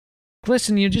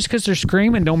listen, just because they're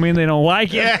screaming don't mean they don't like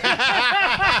it.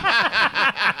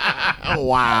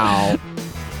 Wow.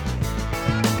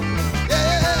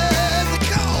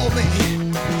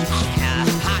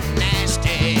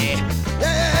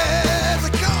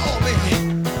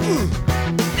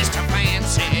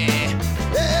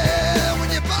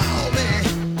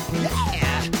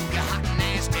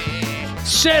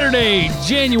 Saturday,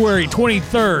 January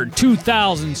 23rd,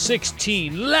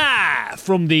 2016, live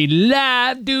from the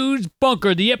Live Dudes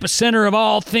Bunker, the epicenter of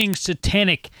all things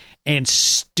satanic and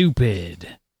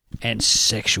stupid and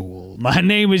sexual. My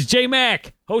name is J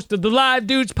Mac, host of the Live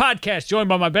Dudes podcast, joined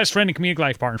by my best friend and comedic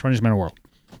life partner, funniest man in the world.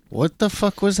 What the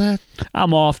fuck was that?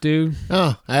 I'm off, dude.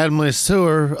 Oh, Adam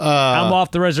Stewart. I'm off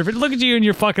the reservation. Look at you in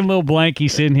your fucking little blankie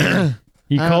sitting here.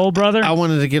 You cold, brother? I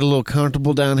wanted to get a little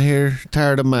comfortable down here.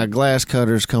 Tired of my glass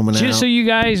cutters coming out. Just so you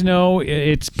guys know,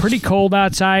 it's pretty cold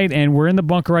outside, and we're in the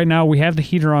bunker right now. We have the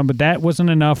heater on, but that wasn't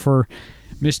enough for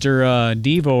Mr.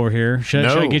 Devo over here. Should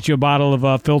I get you a bottle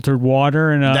of filtered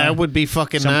water and that would be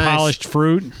fucking some nice. Polished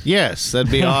fruit? Yes,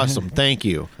 that'd be awesome. Thank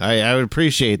you. I would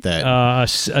appreciate that.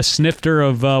 A snifter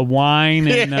of wine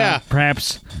and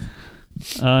perhaps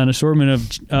an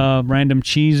assortment of random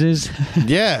cheeses.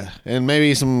 Yeah, and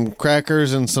maybe some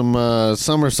crackers and some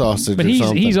summer sausage but or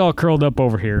something. He's all curled up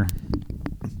over here.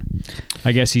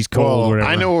 I guess he's cold or whatever.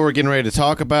 I know what we're getting ready to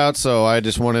talk about, so I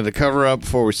just wanted to cover up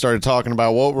before we started talking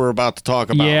about what we're about to talk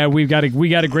about. Yeah, we got a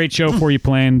great show for you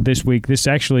planned this week. This is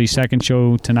actually second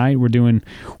show tonight.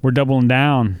 We're doubling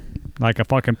down like a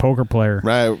fucking poker player.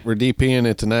 Right, we're DPing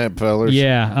it tonight, fellas.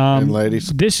 Yeah, and ladies.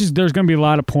 There's going to be a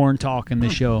lot of porn talk in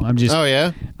this show. Oh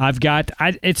yeah.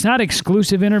 It's not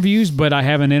exclusive interviews, but I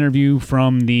have an interview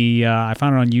from the. I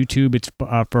found it on YouTube. It's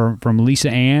from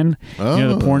Lisa Ann,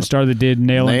 the porn star that did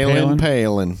Nailin'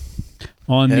 Palin.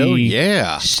 On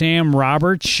the Sam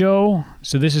Roberts show.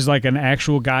 So this is like an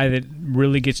actual guy that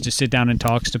really gets to sit down and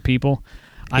talks to people.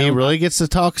 He really gets to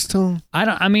talk to him? Why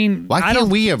can't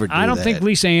we ever do that? I don't think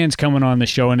Lisa Ann's coming on the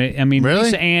show. And really?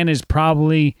 Lisa Ann is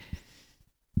probably,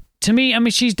 to me,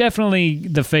 she's definitely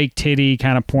the fake titty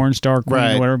kind of porn star queen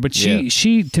or whatever. But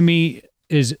she to me,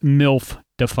 is MILF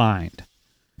defined.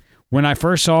 When I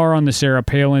first saw her on the Sarah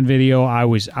Palin video, I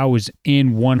was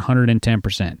in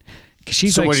 110%.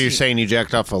 So what are you saying? You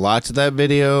jacked off a lot to that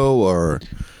video, or...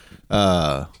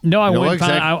 No,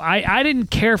 I didn't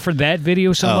care for that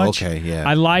video so much. Okay, yeah.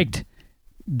 I liked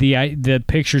the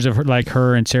pictures of her, like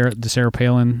her and Sarah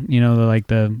Palin.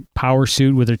 The power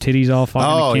suit with her titties all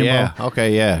fucking akimbo. Yeah.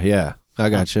 Okay, yeah. I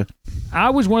got you. I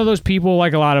was one of those people,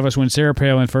 like a lot of us, when Sarah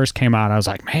Palin first came out. I was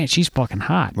like, man, she's fucking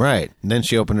hot. Right. And then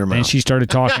she opened her mouth. And she started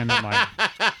talking. I'm like,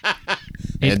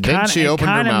 it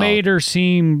kind of made her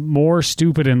seem more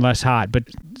stupid and less hot. But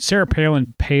Sarah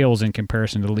Palin pales in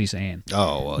comparison to Lisa Ann.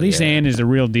 Oh, well, Lisa Ann is the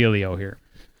real dealio here.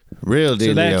 Real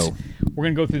dealio. So we're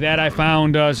going to go through that. I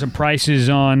found some prices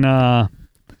on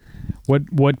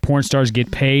what porn stars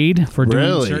get paid for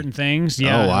doing certain things.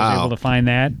 Yeah, wow. I was able to find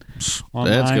that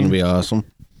online. That's going to be awesome.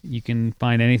 You can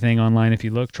find anything online if you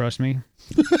look, trust me.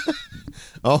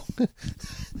 Oh,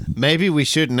 maybe we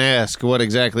shouldn't ask what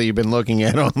exactly you've been looking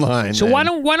at online. So why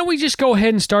don't we just go ahead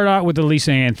and start out with the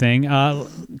Lisa Ann thing?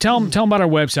 Tell them about our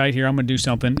website here. I'm going to do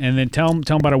something, and then tell them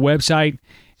about our website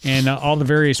and all the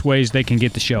various ways they can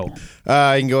get the show. You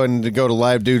can go ahead and go to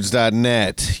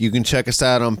livedudes.net. You can check us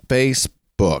out on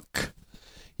Facebook.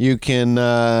 You can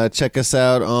check us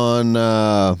out on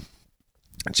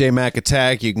JMac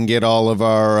Attack. You can get all of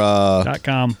our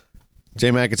 .com.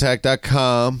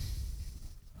 JMacAttack.com.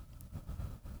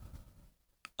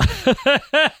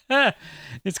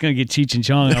 It's going to get Cheech and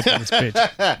Chong up on this pitch.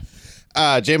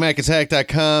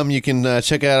 JMacAttack.com. You can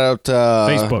check out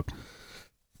Facebook.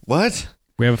 What?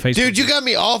 We have a Facebook. Dude, you got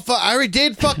me all I already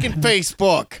did fucking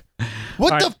Facebook.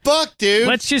 What the fuck, dude?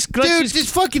 Let's just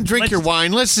fucking drink your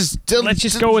wine. Let's just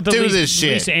go with the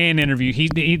Lisa Ann interview.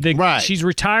 She's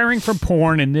retiring from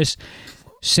porn, and this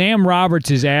Sam Roberts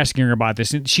is asking her about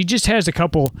this, and she just has a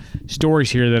couple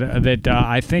stories here that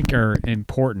I think are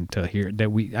important to hear. That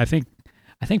I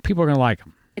think people are gonna like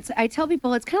them. I tell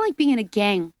people it's kind of like being in a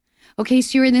gang. Okay,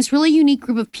 so you're in this really unique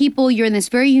group of people. You're in this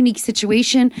very unique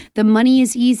situation. The money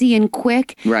is easy and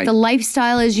quick. Right. The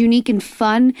lifestyle is unique and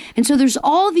fun. And so there's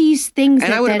all these things.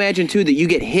 And I would imagine, too, that you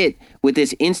get hit with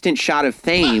this instant shot of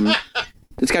fame.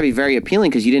 It's got to be very appealing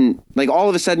because you didn't, like, all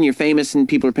of a sudden you're famous and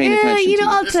people are paying attention to you.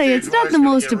 I'll tell you, it's not the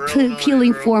most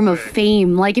appealing form of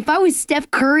fame. Like, if I was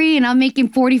Steph Curry and I'm making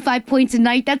 45 points a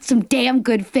night, that's some damn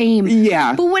good fame.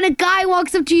 Yeah. But when a guy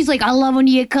walks up to you, he's like, I love when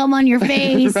you come on your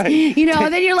face. Right.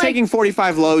 Then you're like... Taking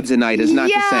 45 loads a night is not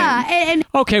the same. Yeah, and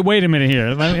Okay, wait a minute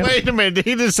here. Wait a minute.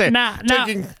 He just said,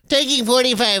 taking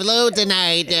 45 loads a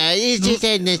night is just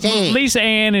insane. Lisa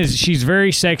Ann she's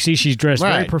very sexy. She's dressed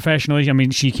very professionally. I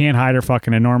mean, she can't hide her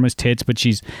fucking enormous tits, but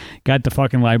she's got the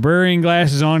fucking librarian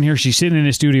glasses on here. She's sitting in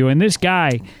a studio, and this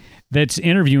guy that's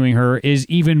interviewing her is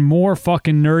even more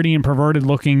fucking nerdy and perverted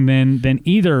looking than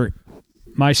either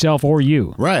myself or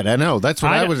you. Right, I know. That's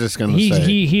what I was just going to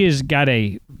say. He has got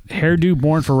a hairdo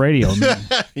born for radio.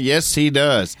 Yes, he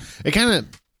does. It kind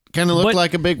of looked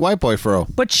like a big white boy fro.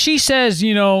 But she says,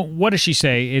 what does she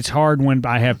say? It's hard when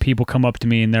I have people come up to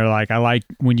me and they're like, I like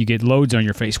when you get loads on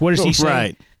your face. What does he say?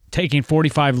 Right. Taking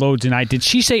 45 loads a night. Did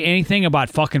she say anything about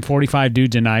fucking 45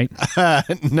 dudes a night?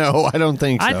 No, I don't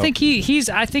think so. I think he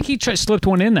slipped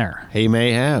one in there. He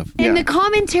may have. And the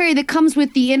commentary that comes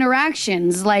with the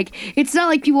interactions, like, it's not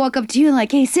like people walk up to you and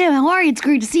like, hey, Sam, how are you? It's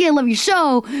great to see you. I love your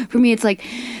show. For me, it's like,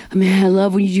 man, I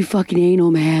love when you do fucking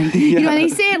anal, man. They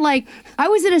say it like, I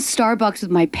was at a Starbucks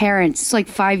with my parents, it's like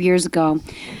 5 years ago.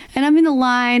 And I'm in the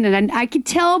line, and I could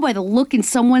tell by the look in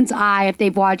someone's eye if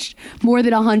they've watched more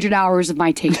than 100 hours of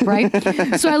my tape, right?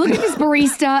 So I look at this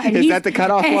barista, and is that the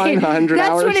cutoff line, 100 that's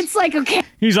hours? That's when it's like, okay.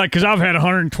 He's like, because I've had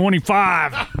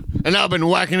 125. And I've been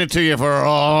whacking it to you for a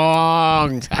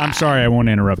long time. I'm sorry, I won't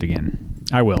interrupt again.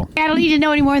 I will. I don't need to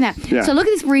know any more than that. Yeah. So I look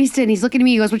at this barista, and he's looking at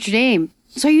me, he goes, what's your name?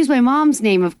 So I used my mom's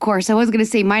name, of course. I wasn't going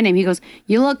to say my name. He goes,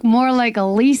 you look more like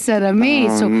Elisa to me.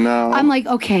 Oh, so no. I'm like,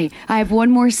 okay, I have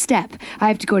one more step. I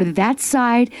have to go to that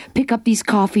side, pick up these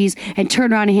coffees, and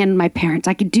turn around and hand them to my parents.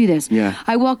 I could do this. Yeah.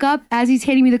 I walk up. As he's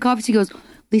handing me the coffees, he goes,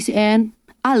 Lisa Ann,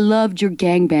 I loved your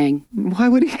gangbang. Why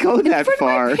would he go that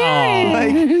far?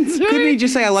 Couldn't he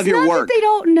just say, I love your work? That they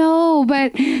don't know,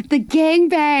 but the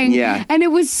gangbang. Yeah. And it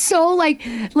was so like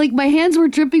my hands were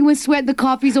dripping with sweat. The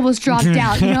coffees almost dropped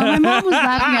out. My mom was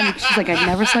laughing at me. She's like, I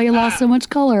never saw you lost so much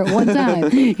color at one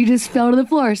time. You just fell to the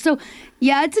floor. So,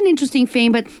 yeah, it's an interesting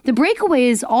fame. But the breakaway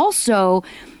is also...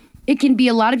 It can be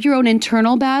a lot of your own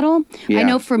internal battle. Yeah. I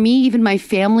know for me, even my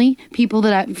family, people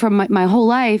that from my whole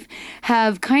life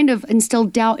have kind of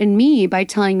instilled doubt in me by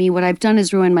telling me what I've done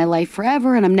has ruined my life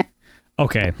forever. And I'm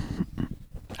okay.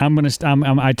 I'm going to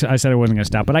I said I wasn't going to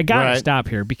stop, but I got to stop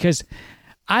here because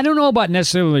I don't know about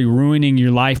necessarily ruining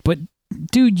your life, but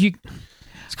dude,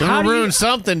 it's going to ruin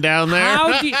something down there.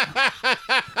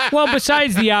 Well,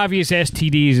 besides the obvious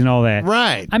STDs and all that.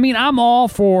 Right. I mean, I'm all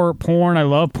for porn. I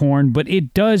love porn, but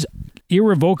it does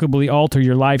irrevocably alter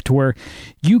your life to where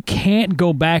you can't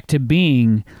go back to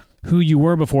being who you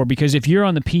were before. Because if you're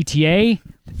on the PTA,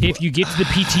 if you get to the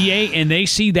PTA and they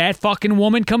see that fucking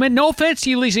woman come in, no offense to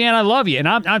you, Lisa Ann, I love you. And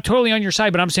I'm totally on your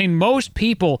side, but I'm saying most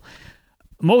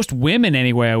women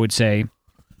anyway, I would say,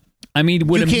 I mean,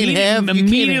 would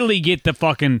immediately get the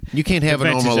fucking... You can't have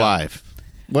a normal life.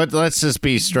 But let's just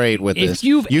be straight with this.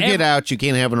 You get out, you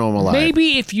can't have a normal life.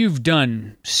 Maybe if you've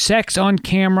done sex on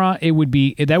camera, that would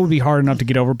be hard enough to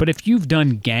get over. But if you've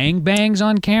done gangbangs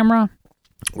on camera...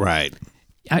 Right.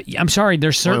 I'm sorry,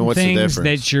 there's certain things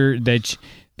that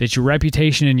your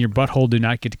reputation and your butthole do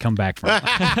not get to come back from.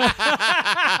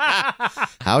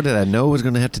 How did I know it was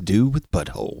going to have to do with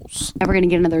buttholes? Never going to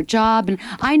get another job. And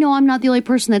I know I'm not the only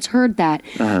person that's heard that.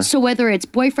 Uh-huh. So whether it's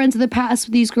boyfriends of the past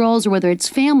with these girls or whether it's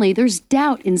family, there's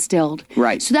doubt instilled.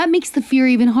 Right. So that makes the fear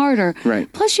even harder.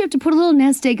 Right. Plus you have to put a little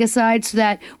nest egg aside so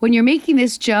that when you're making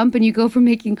this jump and you go from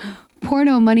making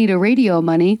porno money to radio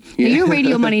money. Yeah. Your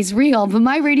radio money's real, but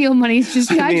my radio money's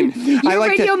just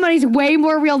radio money's way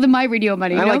more real than my radio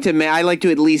money. I like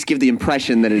to at least give the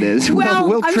impression that it is. Well,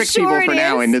 we'll trick people for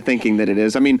now into thinking that it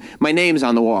is. I mean, my name's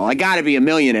on the wall. I got to be a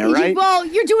millionaire, right? Well,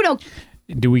 you're doing okay.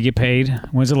 Do we get paid?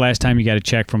 When's the last time you got a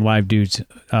check from Live Dudes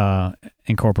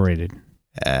Incorporated?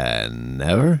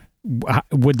 Never.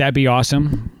 Would that be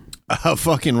awesome?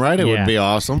 Fucking right, it would be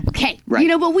awesome. Okay, right.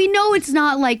 But we know it's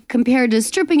not like compared to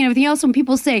stripping and everything else. When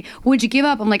people say, "What'd you give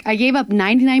up?" I'm like, I gave up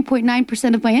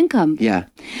 99.9% of my income. Yeah.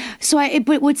 So,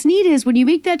 but what's neat is when you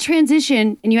make that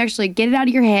transition and you actually get it out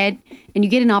of your head and you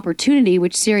get an opportunity,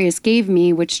 which Sirius gave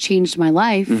me, which changed my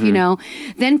life.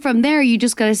 Mm-hmm. Then from there you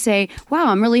just got to say, "Wow,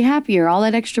 I'm really happier. All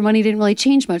that extra money didn't really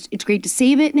change much. It's great to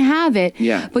save it and have it."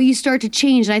 Yeah. But you start to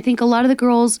change, and I think a lot of the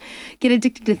girls get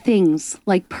addicted to things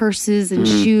like purses and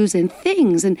shoes and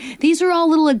things, and these are all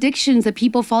little addictions that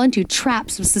people fall into,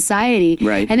 traps of society.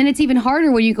 Right. And then it's even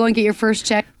harder when you go and get your first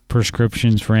check.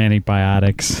 Prescriptions for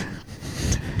antibiotics.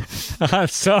 I'm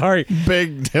sorry.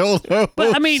 Big dildo.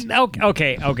 But I mean,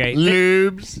 okay.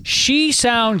 Lubes. She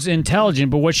sounds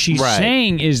intelligent, but what she's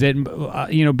saying is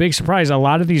that, big surprise, a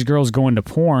lot of these girls go into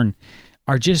porn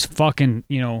are just fucking,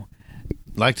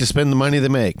 like to spend the money they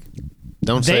make.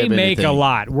 Don't say they make a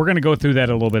lot. We're going to go through that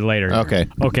a little bit later. Okay.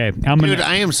 Dude,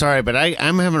 I am sorry, but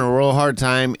I'm having a real hard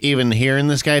time even hearing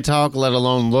this guy talk, let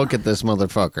alone look at this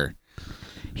motherfucker.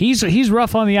 He's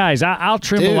rough on the eyes. I'll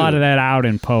trim a lot of that out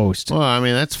in post. Well, I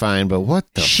mean, that's fine, but what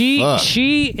the fuck?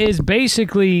 She is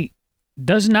basically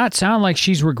does not sound like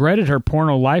she's regretted her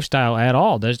porno lifestyle at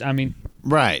all.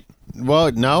 Right.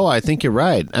 Well, no, I think you're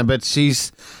right. But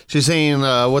she's saying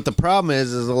what the problem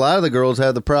is a lot of the girls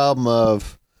have the problem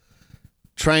of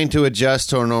trying to adjust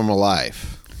to a normal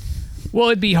life. Well,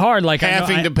 it'd be hard. Like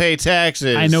having to pay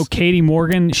taxes. I know Katie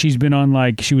Morgan. She's been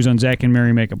on she was on Zack and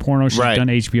Mary Make a Porno. She's done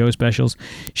HBO specials.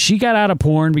 She got out of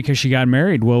porn because she got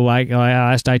married. Well,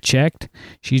 last I checked,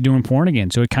 she's doing porn again.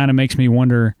 So it kind of makes me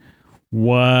wonder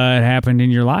what happened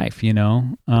in your life. You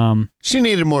know, she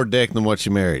needed more dick than what she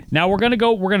married. Now we're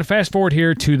gonna fast forward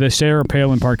here to the Sarah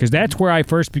Palin part because that's where I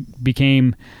first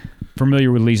became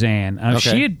familiar with Lisa Ann.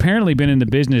 She had apparently been in the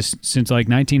business since like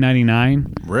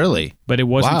 1999. Really? But it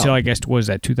wasn't until I guess was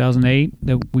that 2008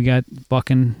 that we got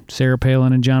fucking Sarah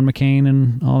Palin and John McCain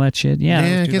and all that shit.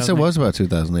 Yeah, I guess it was about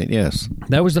 2008. Yes,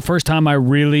 that was the first time I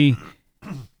really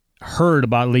heard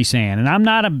about Lisa Ann. And I'm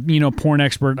not a porn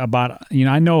expert about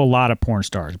I know a lot of porn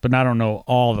stars, but I don't know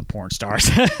all the porn stars.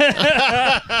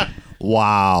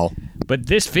 Wow. But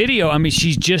this video, I mean,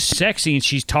 she's just sexy, and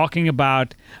she's talking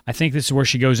about, I think this is where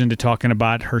she goes into talking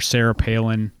about her Sarah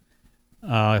Palin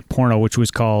porno, which was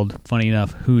called, funny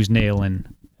enough, Who's Nailin'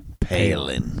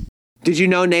 Palin? Did you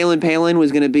know Nailin' Palin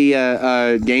was going to be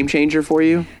a game changer for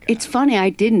you? It's funny, I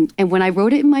didn't. And when I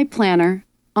wrote it in my planner,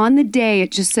 on the day,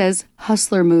 it just says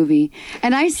Hustler movie.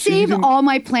 And I save all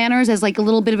my planners as like a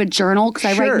little bit of a journal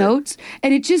because I write notes.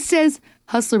 And it just says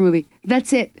Hustler movie.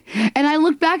 That's it. And I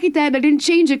look back at that and I didn't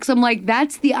change it because I'm like,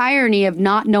 that's the irony of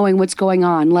not knowing what's going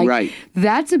on. Like,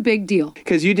 that's a big deal.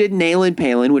 Because you did Nailin'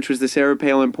 Palin, which was the Sarah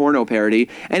Palin porno parody,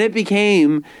 and it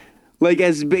became like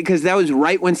as big because that was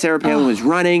right when Sarah Palin was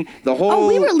running.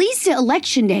 We released it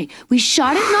Election Day. We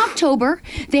shot it in October.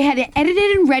 They had it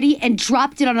edited and ready and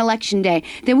dropped it on Election Day.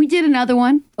 Then we did another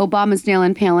one, Obama's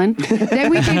Nailin' Palin.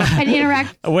 Then we did an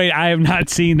interact. Wait, I have not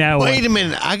seen that one. Wait a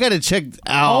minute, I gotta check.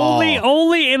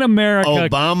 Only in America.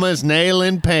 Obama's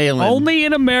Nailin' Palin. Only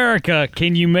in America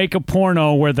can you make a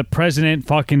porno where the president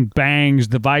fucking bangs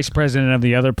the vice president of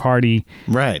the other party.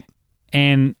 Right.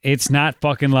 And it's not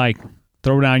fucking like,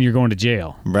 throw down, you're going to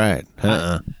jail. Right.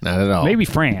 Not at all. Maybe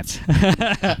France.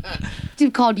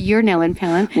 Dude called Your Nailin'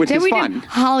 Palin. Which then is we fun. Did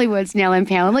Hollywood's Nailin'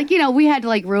 Palin. Like, we had to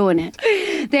like ruin it.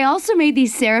 They also made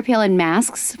these Sarah Palin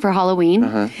masks for Halloween.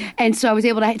 And so I was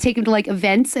able to take them to like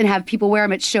events and have people wear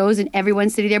them at shows and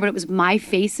everyone's sitting there, but it was my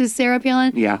face as Sarah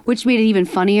Palin. Yeah. Which made it even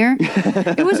funnier.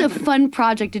 It was a fun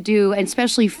project to do, and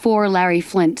especially for Larry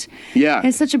Flynt. Yeah. And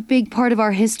it's such a big part of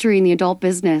our history in the adult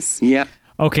business. Yeah.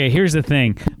 Okay, here's the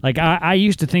thing. Like, I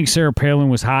used to think Sarah Palin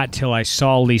was hot till I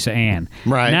saw Lisa Ann.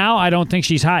 Right. Now I don't think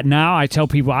she's hot. Now I tell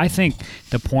people I think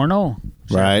the porno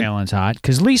Sarah Palin's hot.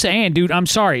 Because Lisa Ann, dude, I'm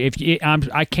sorry.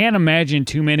 I can't imagine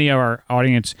too many of our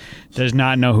audience does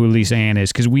not know who Lisa Ann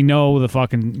is. Because we know the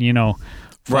fucking,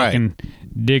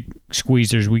 dick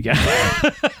squeezers we got.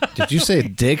 Did you say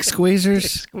dick squeezers?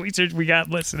 Dick squeezers we got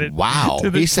listening. Wow. To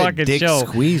this he said fucking dick show.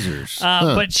 Squeezers.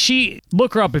 But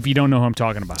look her up if you don't know who I'm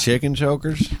talking about. Chicken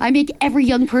chokers? I make every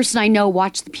young person I know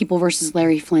watch The People versus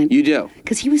Larry Flynt. You do?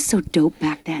 Because he was so dope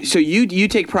back then. So you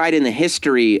take pride in the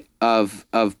history of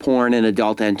porn and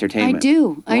adult entertainment. I do.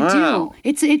 Wow. I do.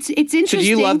 It's interesting. So do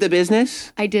you love the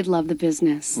business? I did love the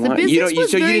business. Wow. The business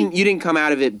was you didn't come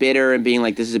out of it bitter and being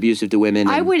like, this is abusive to women.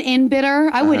 I went in bitter.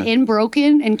 I went in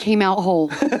broken and came out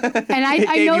whole. And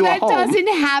I know that doesn't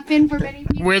happen for many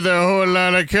people. With a whole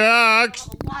lot of cocks.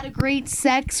 A lot of great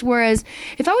sex. Whereas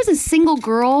if I was a single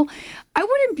girl, I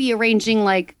wouldn't be arranging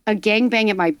like a gangbang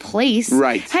at my place.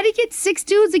 Right. How to get 6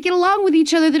 dudes that get along with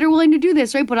each other that are willing to do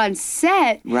this, right? But on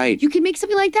set, right, you can make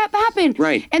something like that happen.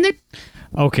 Right. And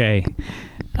okay.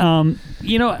 I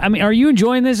mean, are you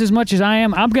enjoying this as much as I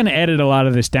am? I'm going to edit a lot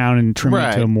of this down and trim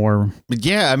it to a more.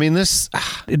 Yeah, I mean this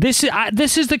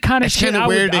is the kind of shit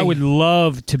I would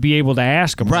love to be able to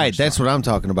ask him. Right, that's what I'm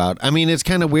talking about. I mean, it's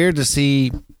kind of weird to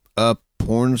see a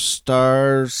porn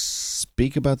star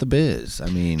speak about the biz. I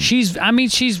mean, she's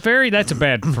very. That's a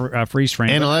bad freeze frame.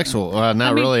 Intellectual.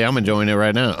 Not really. I'm enjoying it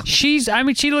right now. She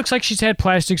looks like she's had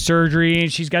plastic surgery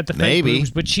and she's got the fake boobs,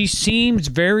 but she seems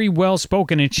very well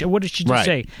spoken. And what did she just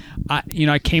say?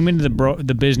 I came into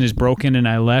the business broken and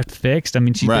I left fixed. I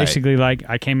mean, she's basically like,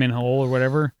 I came in whole or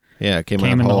whatever. Yeah, came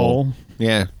in whole.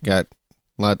 Yeah, got.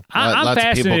 I'm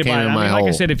fascinated by it. Like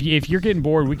I said, if you're getting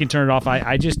bored, we can turn it off. I'm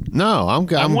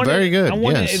very good. I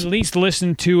want to at least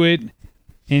listen to it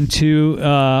into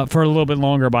for a little bit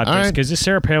longer about this because this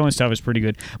Sarah Palin stuff is pretty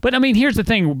good. But I mean, here's the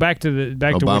thing: back to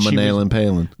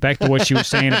what she was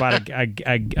saying about a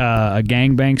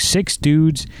gangbang. 6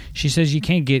 dudes. She says you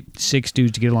can't get 6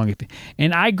 dudes to get along.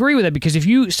 And I agree with that because if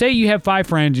you say you have 5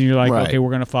 friends and you're like, okay,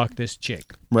 we're gonna fuck this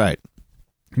chick, right?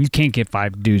 You can't get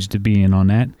 5 dudes to be in on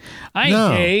that. I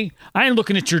ain't gay. I ain't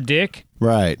looking at your dick.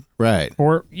 Right.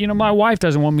 Or, my wife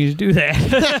doesn't want me to do that.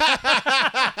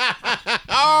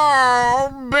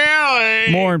 Oh,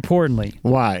 Billy. More importantly.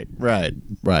 Right.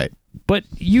 But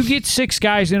you get 6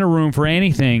 guys in a room for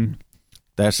anything.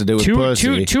 That's to do with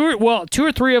pussy. 2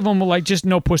 or 3 of them will just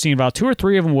no pussy about. 2 or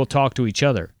 3 of them will talk to each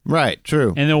other. Right,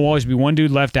 true. And there'll always be one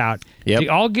dude left out. Yep. They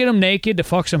all get them naked to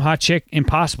fuck some hot chick.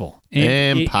 Impossible.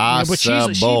 Impossible.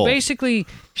 But she basically,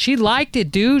 she liked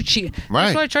it, dude. That's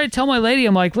why I try to tell my lady,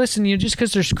 I'm like, listen, just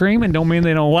because they're screaming don't mean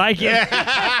they don't like it.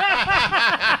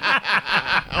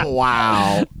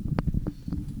 Wow.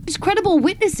 There's credible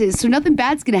witnesses, so nothing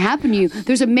bad's going to happen to you.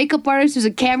 There's a makeup artist, there's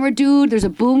a camera dude, there's a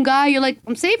boom guy. You're like,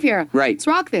 I'm safe here. Right. Let's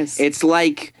rock this. It's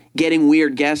like getting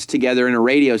weird guests together in a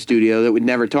radio studio that would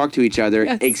never talk to each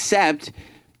other, except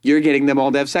you're getting them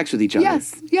all to have sex with each other.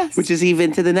 Yes. Which is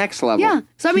even to the next level. Yeah.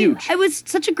 So, I mean, it was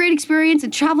such a great experience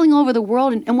and traveling all over the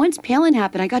world. And once Palin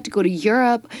happened, I got to go to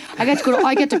Europe. I got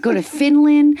to go to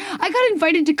Finland. I got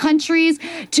invited to countries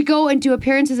to go and do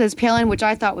appearances as Palin, which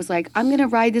I thought was like, I'm going to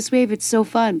ride this wave. It's so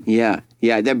fun. Yeah.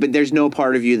 But there's no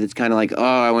part of you that's kind of like, oh,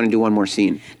 I want to do one more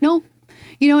scene. No.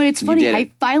 And it's funny. I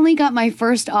finally got my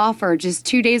first offer just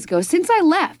 2 days ago since I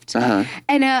left. Uh-huh.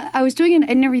 And I was doing an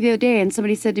interview the other day, and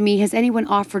somebody said to me, has anyone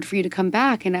offered for you to come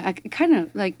back? And it kind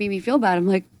of made me feel bad. I'm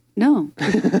like, no.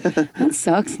 That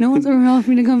sucks. No one's ever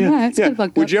offered me to come back. It's kind of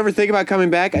fucked up. Would you ever think about coming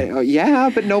back?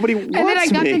 But nobody wants me. And then I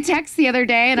got the text the other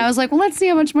day, and I was like, well, let's see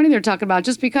how much money they're talking about,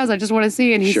 just because I just want to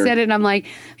see. And he said it, and I'm like,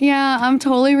 yeah, I'm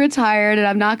totally retired, and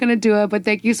I'm not going to do it, but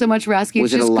thank you so much for asking.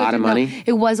 Was it a lot of money?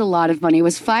 It was a lot of money. It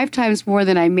was 5 times more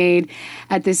than I made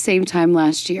at the same time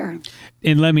last year.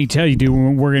 And let me tell you, dude,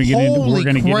 we're gonna get into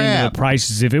the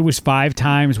prices. If it was 5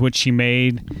 times what she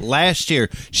made last year,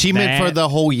 she made for the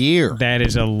whole year. That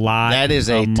is a lot. That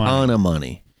is a ton of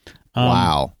money.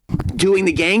 Wow. Doing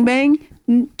the gangbang?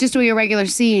 Just doing a regular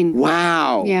scene.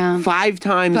 Wow. Yeah. 5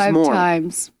 times more. 5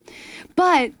 times.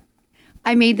 But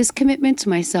I made this commitment to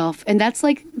myself, and that's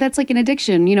like an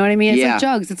addiction. You know what I mean? It's like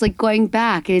drugs. It's like going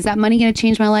back. Is that money going to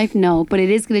change my life? No, but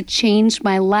it is going to change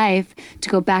my life to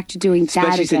go back to doing that again.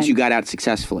 Especially since you got out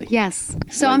successfully. Yes.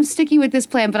 So I'm sticking with this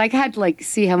plan, but I had to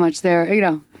see how much they're,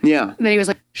 Yeah. And then he was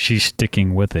like, she's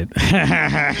sticking with it.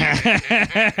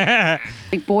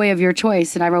 like, boy of your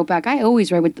choice. And I wrote back, I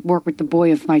always work with the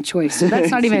boy of my choice. So that's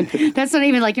not even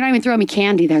like, you're not even throwing me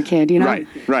candy there, kid,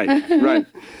 Right.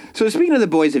 So speaking of the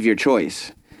boys of your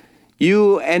choice,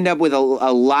 you end up with a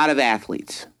lot of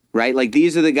athletes, right? Like,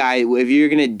 these are the guys, if you're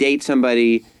going to date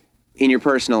somebody in your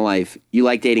personal life, you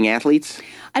like dating athletes?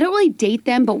 I don't really date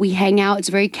them, but we hang out. It's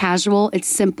very casual. It's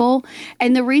simple.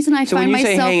 And the reason I find myself... So when you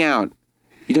say hang out,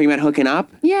 you talking about hooking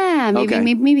up? Yeah,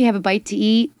 maybe have a bite to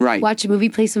eat. Right. Watch a movie,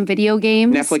 play some video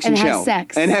games. Netflix and chill. Have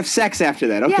sex. And have sex after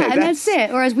that. Okay, yeah, and that's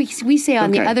it. Or as we say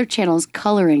on the other channels,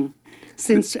 coloring.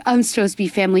 Since I'm supposed to be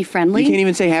family friendly. You can't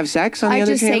even say have sex on the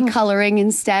other channels? I just say coloring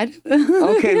instead.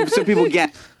 Okay, so people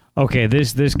get... Okay,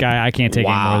 this guy, I can't take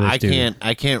any more of this dude.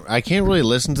 I can't really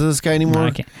listen to this guy anymore. No,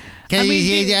 I can't.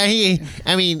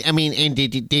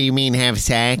 Do you mean have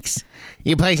sex?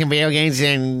 You play some video games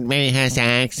and maybe have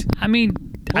sex? I mean,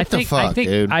 I think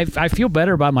dude? I feel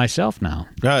better about myself now.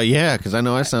 Oh yeah, because I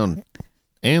know I sound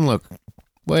and look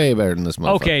way better than this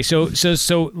motherfucker. Okay,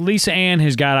 so Lisa Ann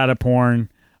has got out of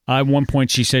porn. At one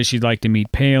point, she says she'd like to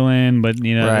meet Palin, but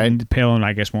Palin,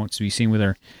 I guess, won't be seen with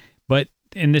her. But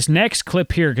in this next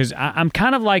clip here, because I'm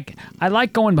kind of like, I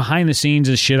like going behind the scenes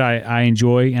of shit I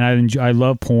enjoy, and I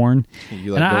love porn.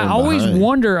 And I always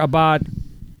wonder about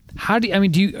are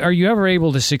you ever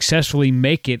able to successfully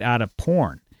make it out of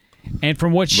porn? And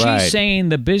from what she's saying,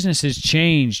 the business has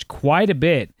changed quite a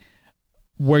bit.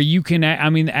 Where you can,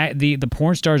 the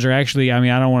porn stars are actually,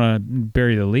 I don't want to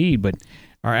bury the lead, but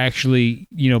are actually,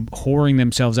 whoring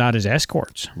themselves out as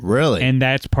escorts. Really? And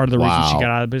that's part of the reason she got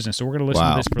out of the business. So we're going to listen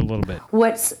to this for a little bit.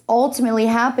 What's ultimately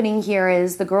happening here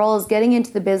is the girl is getting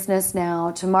into the business now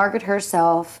to market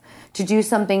herself, to do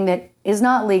something that is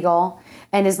not legal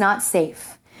and is not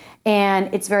safe.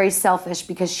 And it's very selfish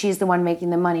because she's the one making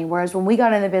the money. Whereas when we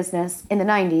got into the business in the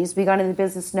 90s, we got into the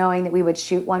business knowing that we would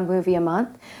shoot 1 movie a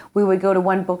month. We would go to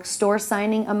 1 bookstore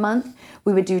signing a month.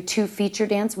 We would do 2 feature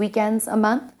dance weekends a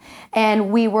month.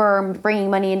 And we were bringing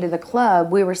money into the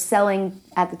club. We were selling,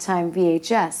 at the time,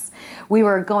 VHS. We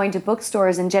were going to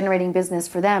bookstores and generating business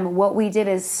for them. What we did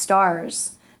as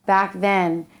stars back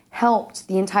then helped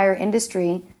the entire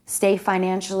industry stay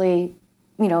financially,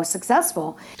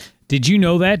 successful. Did you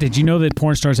know that? Did you know that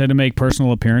porn stars had to make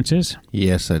personal appearances?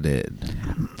 Yes, I did.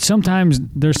 Sometimes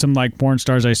there's some like porn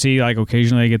stars I see, like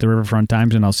occasionally I get the Riverfront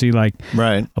Times and I'll see like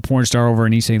a porn star over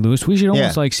in East St. Louis. We should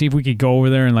almost like see if we could go over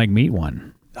there and like meet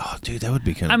one. Oh, dude, that would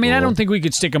be kind of I mean, cool. I don't think we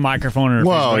could stick a microphone in her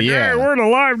face. Like, yeah. Hey, we're the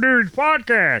Live Dudes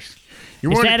podcast. You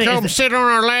want to come sit on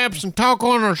our laps and talk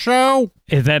on our show?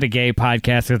 Is that a gay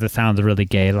podcast? Because it sounds really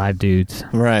gay, Live Dudes.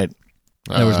 Right.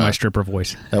 That was my stripper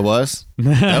voice. That was?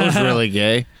 That was really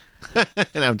gay.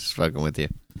 And I'm just fucking with you.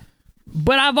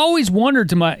 But I've always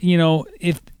wondered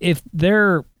if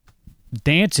they're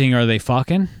dancing, are they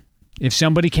fucking? If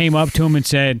somebody came up to them and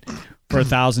said, for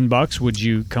 $1,000, would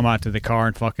you come out to the car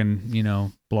and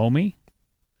fucking, blow me?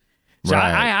 So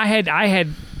right.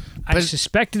 I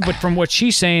suspected, but from what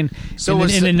she's saying, in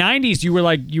the 90s,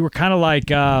 you were kind of like,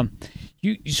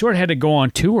 you sort of had to go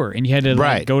on tour and you had to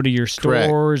like, go to your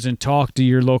stores and talk to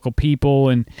your local people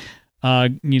and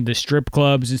the strip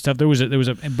clubs and stuff.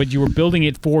 But you were building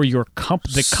it for your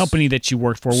the company that you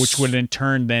worked for, which would in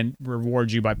turn then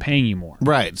reward you by paying you more.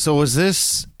 Right. So was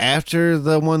this after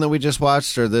the one that we just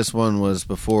watched, or this one was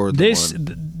before the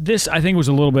one? This I think was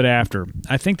a little bit after.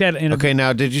 I think that. Okay.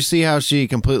 Now, did you see how she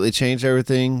completely changed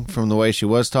everything from the way she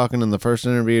was talking in the first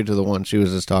interview to the one she was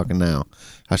just talking now?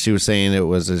 How she was saying it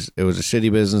was a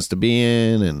shitty business to be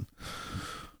in, and.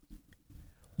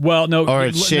 Well, no. Or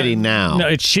it's shitty now. No,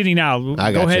 it's shitty now.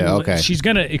 I got Go ahead. you. Okay. She's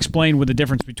going to explain what the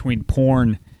difference between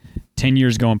porn 10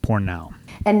 years ago and porn now.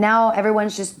 And now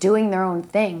everyone's just doing their own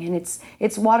thing. And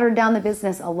it's watered down the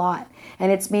business a lot.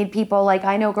 And it's made people, like,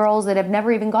 I know girls that have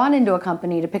never even gone into a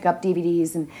company to pick up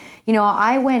DVDs. And,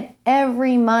 I went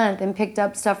every month and picked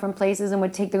up stuff from places and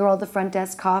would take the girl at the front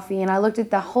desk coffee. And I looked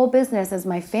at the whole business as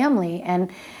my family. And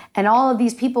all of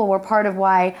these people were part of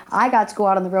why I got to go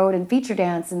out on the road and feature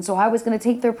dance. And so I was going to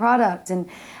take their product and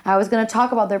I was going to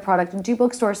talk about their product and do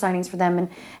bookstore signings for them.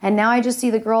 And now I just see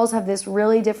the girls have this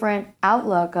really different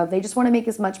outlook of they just want to make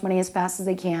as much money as fast as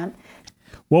they can.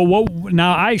 Well,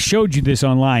 now I showed you this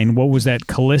online. What was that,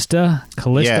 Callista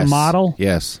model?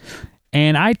 Yes.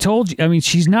 And I told you, I mean,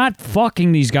 she's not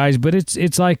fucking these guys, but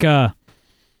it's like a.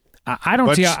 I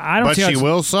don't see. But she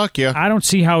will suck you. I don't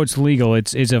see how it's legal.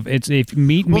 It's if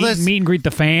meet and greet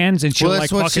the fans, and she'll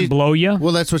fucking blow you.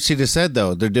 Well, that's what she just said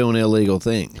though. They're doing illegal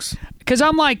things. Because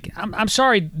I'm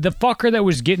sorry, the fucker that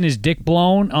was getting his dick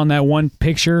blown on that one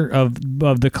picture of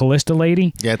the Callista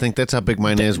lady. Yeah, I think that's how big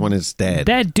mine is when it's dead.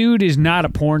 That dude is not a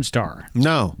porn star.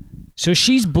 No. So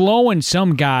she's blowing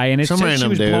some guy, and it says she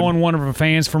was blowing one of her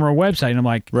fans from her website. And I'm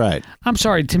like, right. I'm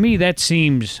sorry. To me, that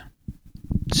seems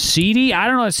seedy. I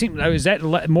don't know. It seems is that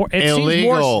more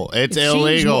illegal? It's illegal.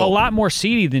 Seems a lot more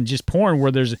seedy than just porn,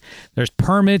 where there's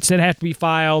permits that have to be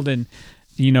filed, and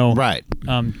right.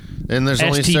 And there's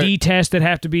STD tests that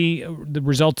have to be the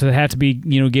results that have to be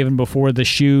given before the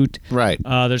shoot. Right.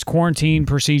 There's quarantine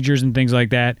procedures and things like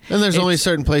that. And there's only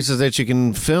certain places that you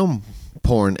can film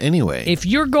porn anyway. If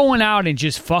you're going out and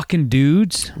just fucking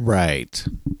dudes, right.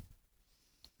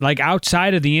 Like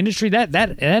outside of the industry, that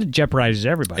jeopardizes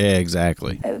everybody. Yeah,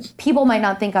 exactly. People might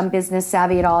not think I'm business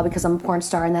savvy at all because I'm a porn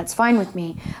star, and that's fine with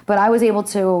me. But I was able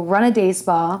to run a day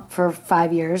spa for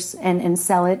 5 years and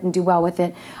sell it and do well with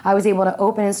it. I was able to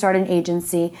open and start an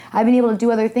agency. I've been able to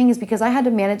do other things because I had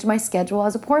to manage my schedule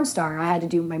as a porn star. I had to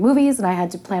do my movies, and I had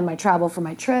to plan my travel for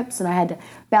my trips, and I had to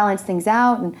balance things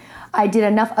out. And I did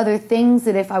enough other things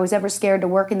that if I was ever scared to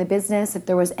work in the business, if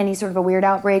there was any sort of a weird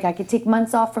outbreak, I could take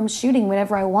months off from shooting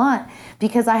whenever I want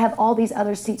because I have all these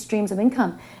other streams of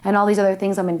income and all these other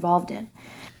things I'm involved in.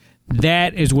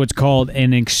 That is what's called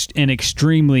an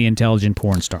extremely intelligent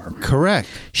porn star. Correct.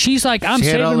 She's like, I'm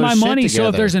saving my money, so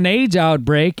if there's an AIDS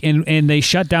outbreak and they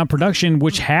shut down production,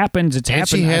 which happens, it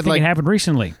happened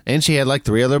recently. And she had like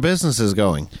 3 other businesses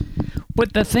going.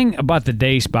 But the thing about the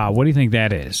day spa, what do you think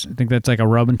that is? I think that's like a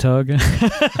rub and tug?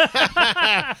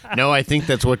 No, I think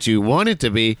that's what you want it to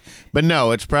be. But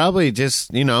no, it's probably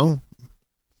just,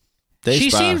 day she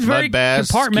spa, seems very baths,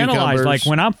 compartmentalized. cucumbers. Like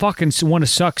when I'm fucking want to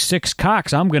suck 6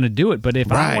 cocks, I'm going to do it. But if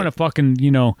I want to fucking,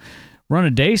 run a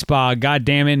day spa,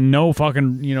 goddamn it, no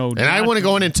fucking, And I want to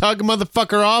go in and tug a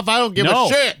motherfucker off, I don't give a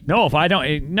shit. No, if I don't,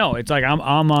 it's like I'm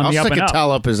on the up and up. I'll stick a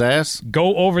towel up his ass.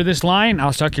 Go over this line,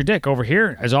 I'll suck your dick. Over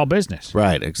here is all business.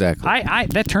 Right, exactly.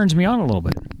 That turns me on a little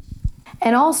bit.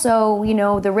 And also,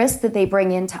 the risk that they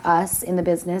bring into us in the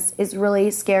business is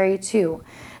really scary too.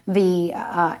 The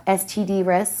STD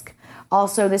risk,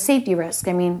 also the safety risk.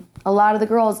 I mean, a lot of the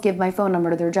girls give my phone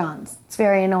number to their Johns. It's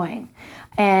very annoying.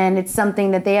 And it's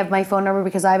something that they have my phone number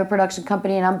because I have a production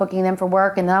company and I'm booking them for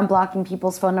work, and then I'm blocking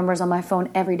people's phone numbers on my phone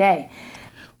every day.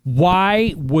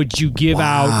 Why would you give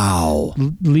out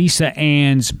Lisa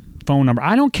Ann's phone number?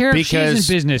 I don't care if she's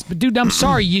in business, but dude, I'm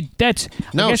sorry. I guess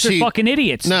they're fucking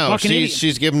idiots. No,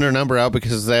 she's giving her number out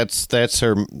because that's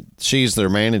her. She's their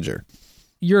manager.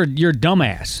 You're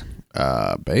dumbass.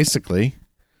 Basically.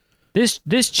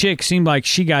 This chick seemed like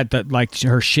she got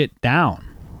her shit down.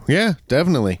 Yeah,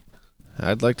 definitely.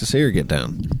 I'd like to see her get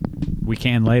down. We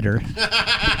can later.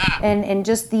 And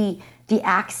just the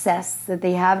access that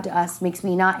they have to us makes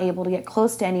me not able to get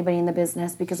close to anybody in the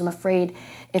business because I'm afraid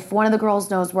if one of the girls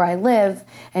knows where I live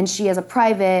and she has a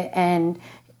private and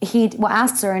he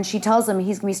asks her and she tells him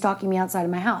he's going to be stalking me outside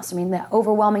of my house. I mean, the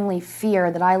overwhelmingly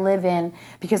fear that I live in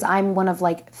because I'm one of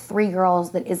like 3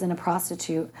 girls that isn't a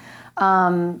prostitute.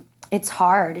 It's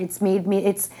hard. It's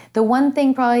the one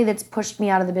thing probably that's pushed me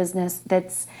out of the business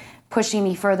that's pushing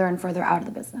me further and further out of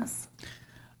the business.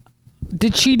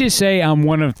 Did she just say I'm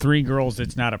one of 3 girls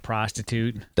that's not a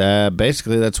prostitute?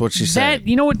 Basically, that's what she said.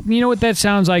 You know what that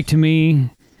sounds like to me?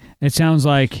 It sounds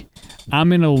like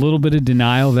I'm in a little bit of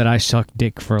denial that I suck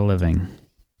dick for a living.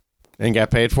 And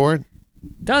got paid for it?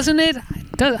 Doesn't it?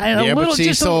 But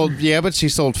she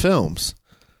sold films.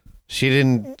 She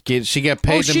didn't get. She got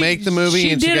paid to make the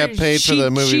movie, and she got paid for the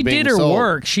movie being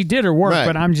sold. She did her work, right.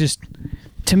 But I'm just.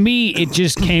 To me, it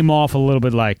just came off a little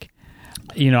bit like.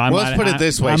 Let's put it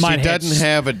this way: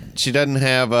 she doesn't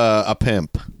have a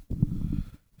pimp.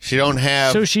 She don't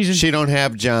have. She don't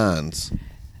have Johns.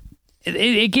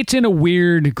 It gets in a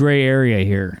weird gray area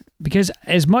here because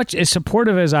as much as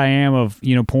supportive as I am of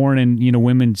porn and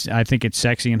women's, I think it's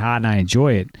sexy and hot and I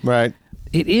enjoy it. Right.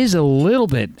 It is a little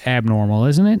bit abnormal,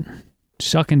 isn't it?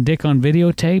 Sucking dick on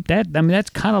videotape. That's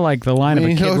kind of like the line of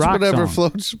a Kid Rock whatever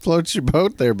song. floats your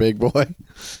boat, there, big boy.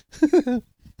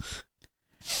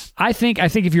 I think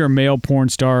if you're a male porn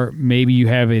star, maybe you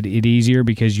have it easier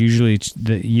because usually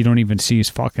you don't even see his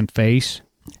fucking face.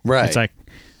 Right. It's like,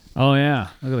 oh yeah,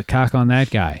 look at the cock on that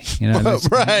guy.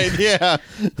 Right? Yeah.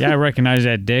 Yeah, I recognize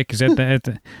that dick. Is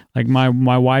that like my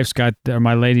wife's got or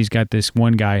my lady's got this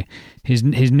one guy. His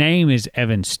name is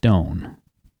Evan Stone.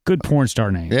 Good porn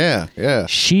star name. Yeah, yeah.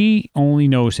 She only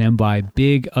knows him by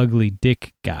Big Ugly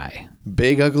Dick Guy.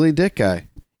 Big Ugly Dick Guy.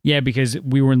 Yeah, because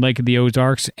we were in Lake of the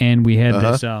Ozarks and we had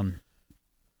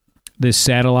this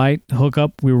satellite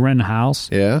hookup. We were renting a house.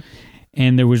 Yeah.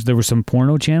 And there was some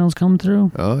porno channels coming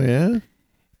through. Oh yeah.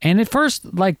 And at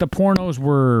first, like the pornos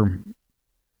were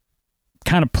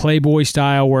kind of Playboy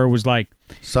style, where it was like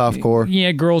softcore.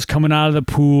 Yeah, girls coming out of the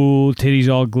pool, titties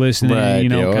all glistening, right.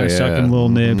 Kind of sucking little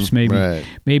nips,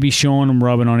 maybe showing them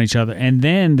rubbing on each other. And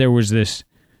then there was this,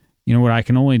 what I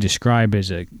can only describe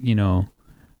as a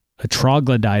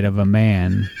troglodyte of a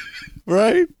man,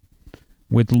 right,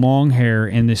 with long hair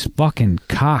and this fucking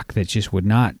cock that just would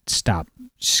not stop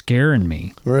scaring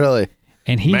me. Really,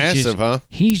 and he's massive, huh?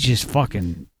 He's just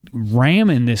fucking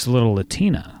ramming this little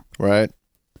Latina, right?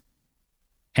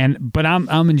 But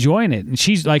I'm enjoying it, and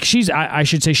I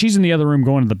should say she's in the other room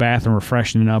going to the bathroom,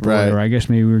 refreshing up, or whatever. I guess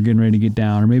maybe we were getting ready to get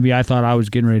down, or maybe I thought I was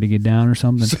getting ready to get down, or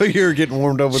something. So you were getting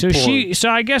warmed up with porn. So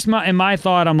I guess in my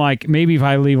thought, I'm like, maybe if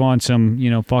I leave on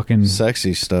some fucking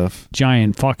sexy stuff,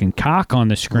 giant fucking cock on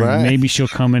the screen, maybe she'll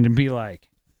come in and be like,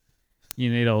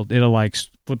 it'll like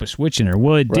flip a switch in her.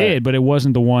 Well, it did, but it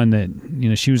wasn't the one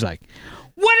that she was like,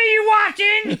 "What are you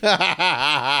watching?"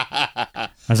 I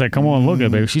was like, "Come on, look at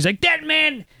it, baby." She's like, "That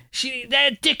man,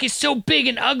 that dick is so big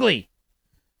and ugly."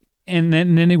 And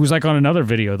then it was like on another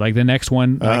video, like the next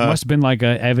one, must have been like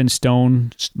a Evan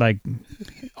Stone, like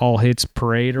all hits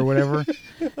parade or whatever.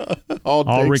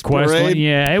 all request parade?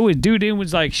 Yeah, it was, dude. It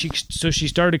was like she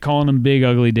started calling him Big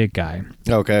Ugly Dick Guy.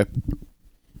 Okay.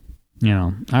 I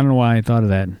don't know why I thought of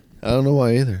that. I don't know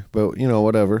why either, but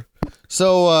whatever.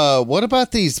 So, what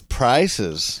about these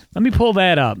prices? Let me pull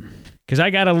that up because I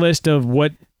got a list of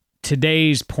what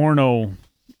today's porno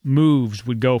moves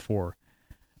would go for.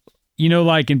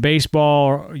 Like in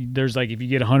baseball, there's like if you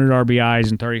get 100 RBIs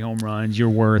and 30 home runs, you're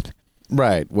worth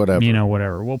whatever.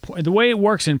 Whatever. Well, the way it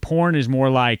works in porn is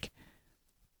more like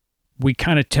we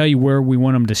kind of tell you where we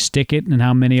want them to stick it and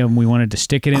how many of them we wanted to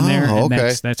stick it in there. And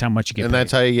okay. That's how much you get paid. And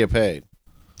that's how you get paid.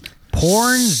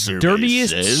 Porn's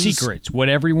dirtiest secrets, what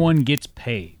everyone gets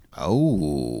paid.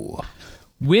 Oh.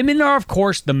 Women are, of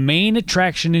course, the main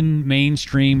attraction in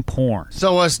mainstream porn.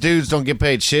 So us dudes don't get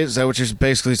paid shit? Is that what you're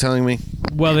basically telling me?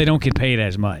 Well, they don't get paid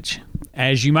as much.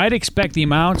 As you might expect, the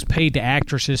amounts paid to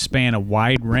actresses span a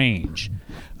wide range.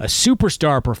 A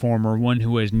superstar performer, one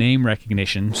who has name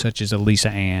recognition, such as a Lisa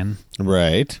Ann,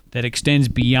 right, that extends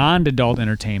beyond adult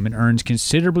entertainment, earns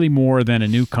considerably more than a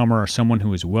newcomer or someone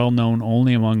who is well known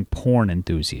only among porn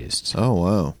enthusiasts. Oh,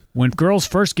 wow. When girls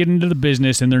first get into the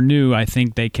business and they're new, I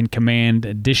think they can command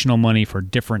additional money for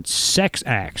different sex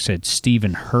acts, said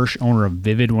Stephen Hirsch, owner of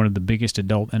Vivid, one of the biggest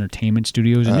adult entertainment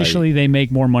studios. Initially, they make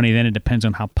more money, then it depends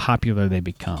on how popular they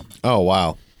become. Oh,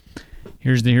 wow.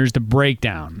 Here's the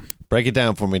breakdown. Break it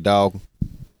down for me, dog.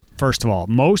 First of all,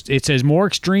 it says more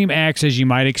extreme acts, as you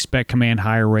might expect, command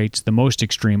higher rates. The most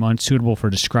extreme, unsuitable for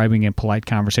describing in polite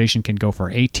conversation, can go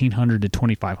for $1,800 to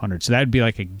 $2,500. So that would be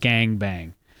like a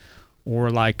gangbang.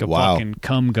 Or like a fucking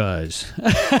cum guzz.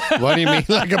 What do you mean?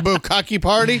 Like a bukkake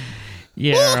party?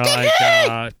 Yeah, or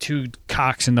like 2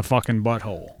 cocks in the fucking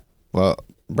butthole. Well,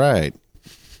 right.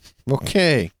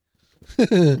 Okay.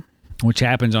 Which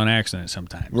happens on accident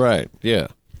sometimes. Right, yeah.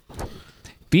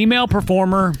 Female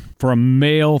performer for a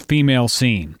male-female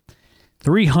scene.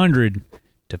 $300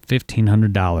 to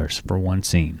 $1,500 for one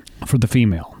scene for the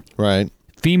female. Right.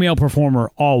 Female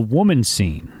performer all-woman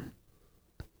scene.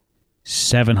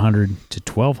 $700 to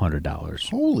 $1,200.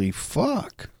 Holy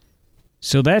fuck!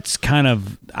 So that's kind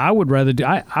of I would rather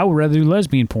do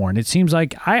lesbian porn. It seems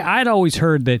like I'd always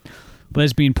heard that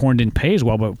lesbian porn didn't pay as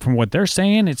well, but from what they're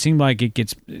saying, it seemed like it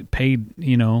gets paid,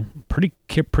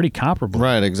 pretty comparable.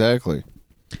 Right, exactly.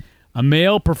 A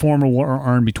male performer will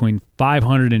earn between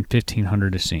 $500 and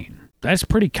 $1,500 a scene. That's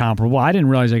pretty comparable. I didn't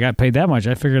realize they got paid that much.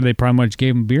 I figured they probably much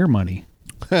gave them beer money.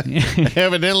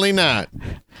 Evidently not.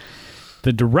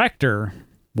 The director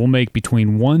will make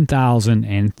between $1,000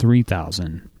 and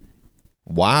 $3,000.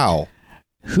 Wow.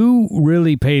 Who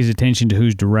really pays attention to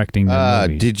who's directing the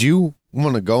movies? Did you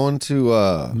want to go into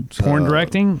porn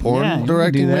directing? Porn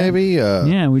directing, maybe?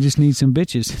 Yeah, we just need some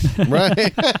bitches.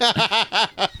 Right.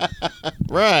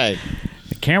 Right.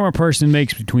 The camera person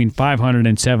makes between $500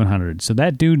 and $700. So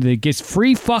that dude that gets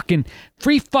free fucking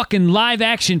live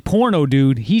action porno,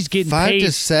 dude, he's getting 5 paid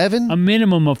to 7? a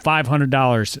minimum of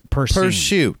 $500 per scene. Per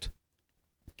shoot.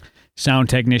 Sound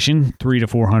technician, $300 to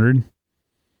 $400.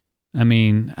 I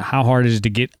mean, how hard is it to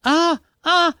get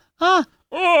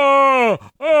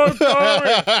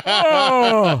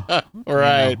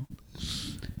Right.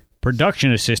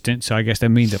 Production assistant, so I guess that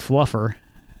means a fluffer.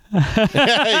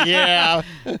 Yeah.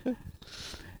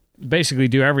 Basically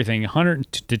do everything,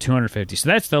 $100 to $250. So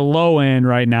that's the low end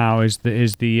right now is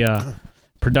the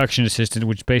production assistant,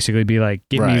 which basically be like,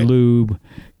 get me lube,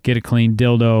 get a clean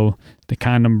dildo, the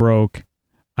condom broke,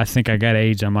 I think I got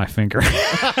AIDS on my finger. I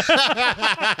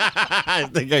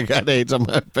think I got AIDS on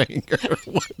my finger.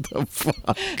 What the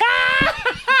fuck?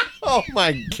 Oh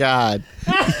my God.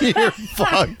 You're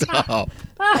fucked up.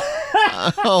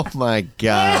 Oh my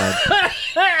God.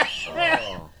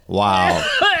 Oh. Wow.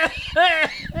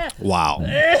 Wow.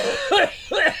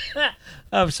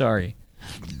 I'm sorry.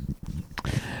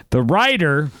 The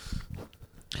writer,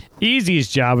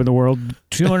 easiest job in the world,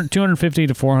 $250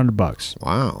 to $400.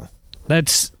 Wow.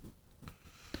 That's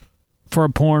for a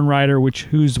porn writer,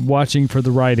 who's watching for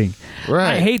the writing.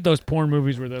 Right. I hate those porn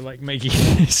movies where they're like making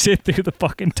you sit through the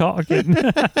fucking talking.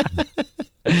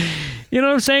 You know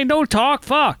what I'm saying? Don't talk.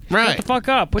 Fuck. Right. Shut the fuck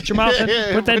up. Put your mouth.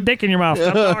 Put that dick in your mouth.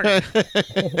 Stop talking.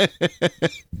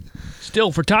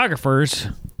 Still photographers,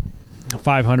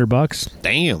 $500.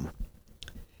 Damn.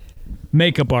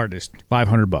 Makeup artist,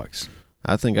 $500.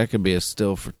 I think I could be a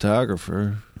still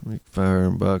photographer. Make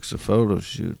 $500 a photo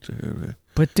shoot.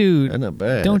 But dude, that's not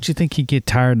bad. Don't you think he'd get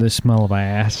tired of the smell of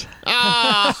ass?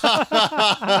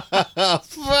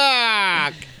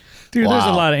 Fuck. Dude, There's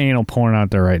a lot of anal porn out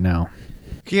there right now.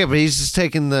 Yeah, but he's just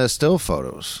taking the still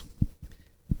photos.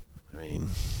 I mean,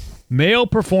 male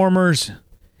performers,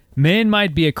 men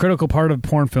might be a critical part of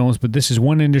porn films, but this is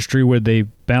one industry where the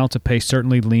balance of pay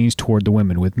certainly leans toward the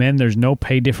women. With men, there's no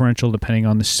pay differential depending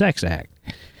on the sex act.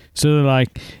 So,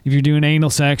 like, if you're doing anal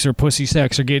sex or pussy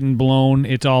sex or getting blown,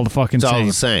 it's all the fucking same. It's all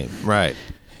the same, right.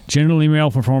 Generally, male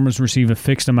performers receive a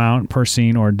fixed amount per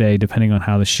scene or day, depending on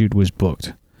how the shoot was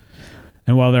booked.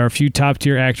 And while there are a few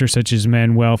top-tier actors such as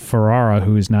Manuel Ferrara,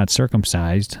 who is not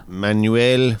circumcised,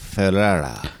 Manuel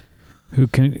Ferrara, who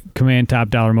can command top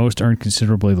dollar, most earn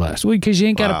considerably less. Well, because you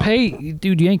ain't got to pay,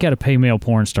 dude. You ain't got to pay male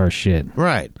porn stars shit,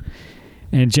 right?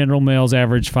 And general males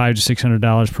average $500 to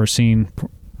 $600 per scene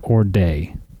or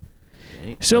day.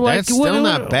 So that's still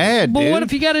not bad, dude. But what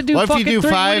if you got to do fucking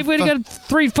three? What if you got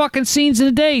 3 fucking scenes in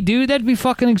a day, dude? That'd be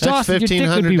fucking exhausting. That's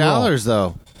 $1,500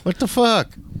 though. What the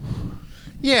fuck?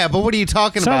 Yeah, but what are you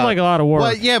talking about? Sounds like a lot of work.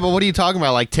 What, yeah, but what are you talking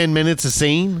about? Like 10 minutes a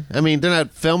scene? I mean, they're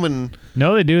not filming.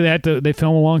 No, they do. They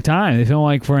film a long time. They film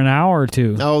like for an hour or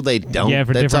two. No, they don't. Yeah,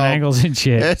 for different angles and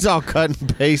shit. It's all cut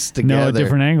and paste together. No,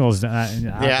 different angles.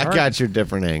 I got your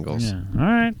different angles. Yeah. All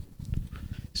right.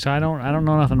 So I don't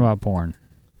know nothing about porn.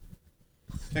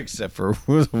 Except for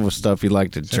stuff you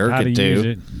like to jerk how it to use to.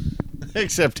 it.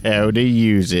 Except how to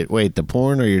use it. Wait, the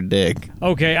porn or your dick?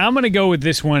 Okay, I'm going to go with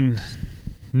this one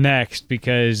next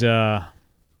because the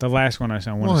last one I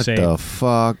want to say. What the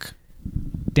fuck?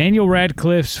 Daniel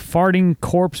Radcliffe's farting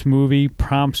corpse movie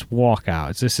prompts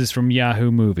walkouts. This is from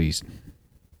Yahoo Movies.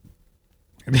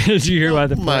 Did you hear about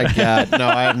the? Oh my God! No,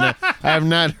 I have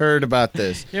not heard about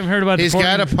this. You haven't heard about? He's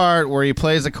got a part where he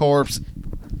plays a corpse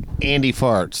and he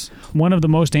farts. One of the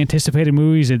most anticipated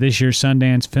movies at this year's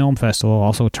Sundance Film Festival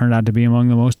also turned out to be among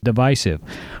the most divisive.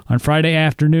 On Friday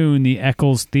afternoon, the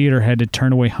Eccles Theater had to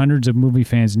turn away hundreds of movie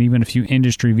fans and even a few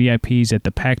industry VIPs at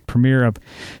the packed premiere of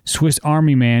Swiss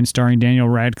Army Man starring Daniel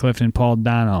Radcliffe and Paul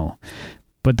Dano.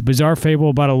 But the bizarre fable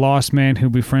about a lost man who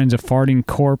befriends a farting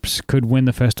corpse could win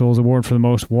the festival's award for the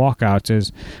most walkouts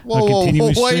as a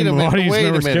continuous stream of audience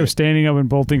members kept standing up and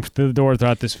bolting through the door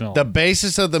throughout this film. The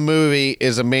basis of the movie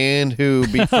is a man who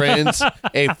befriends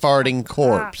a farting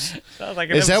corpse.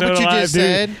 Like is that what you just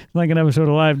said? Like an episode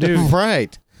of Live Dude.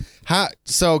 Right.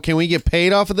 So can we get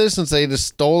paid off of this since they just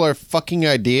stole our fucking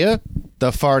idea?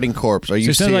 The farting corpse. Are you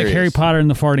serious? It sounds like Harry Potter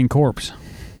and the farting corpse.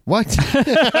 What?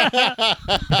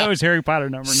 That was Harry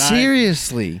Potter number 9.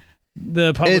 Seriously.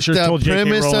 The publisher told J.K. Rowling.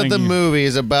 The premise of the movie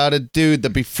is about a dude that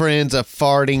befriends a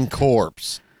farting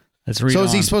corpse. Let's read So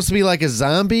is he supposed to be like a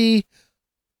zombie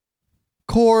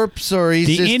corpse, or he's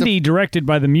the just indie directed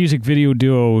by the music video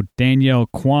duo Danielle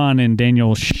Kwan and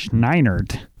Daniel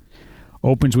Scheinert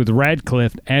opens with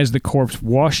Radcliffe as the corpse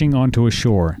washing onto a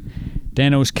shore.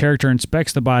 Dano's character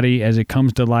inspects the body as it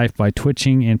comes to life by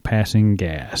twitching and passing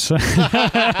gas.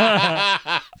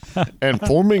 and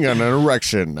forming an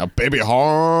erection, a baby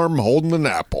arm holding an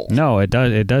apple. No, it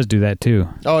does. It does do that too.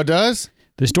 Oh, it does?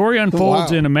 The story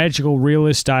unfolds in a magical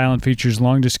realist style and features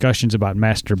long discussions about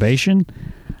masturbation,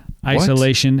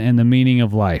 isolation, and the meaning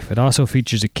of life. It also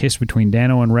features a kiss between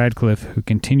Dano and Radcliffe, who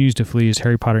continues to flee his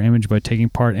Harry Potter image by taking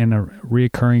part in a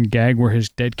reoccurring gag where his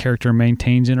dead character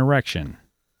maintains an erection.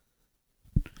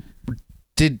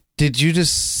 Did you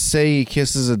just say he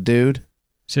kisses a dude?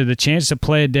 So the chance to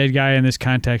play a dead guy in this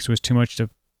context was too much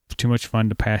fun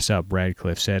to pass up,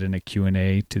 Radcliffe said in a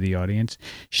Q&A to the audience.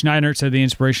 Schneider said the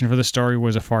inspiration for the story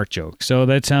was a fart joke. So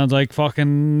that sounds like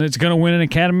fucking it's going to win an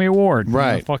Academy Award.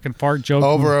 Right. A fucking fart joke.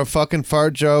 Over a fucking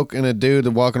fart joke and a dude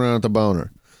walking around with a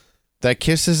boner. That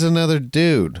kisses another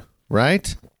dude,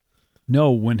 right?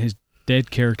 No, when his dead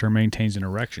character maintains an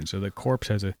erection. So the corpse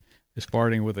is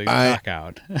farting with a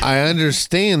knockout. I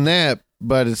understand that,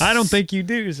 but it's... I don't think you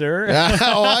do, sir.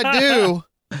 Oh, I do.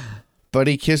 But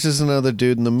he kisses another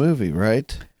dude in the movie,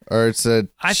 right? Or it's a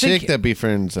chick that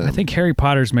befriends him. I think Harry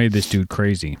Potter's made this dude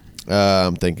crazy.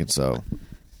 I'm thinking so.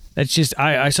 That's just...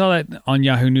 I saw that on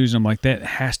Yahoo News, and I'm like, that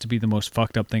has to be the most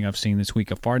fucked up thing I've seen this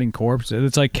week. A farting corpse.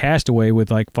 It's like Castaway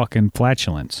with like fucking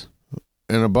flatulence.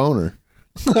 And a boner.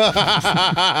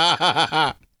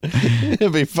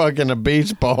 It'd be fucking a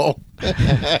beach ball.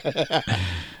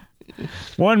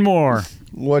 One more.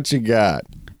 What you got?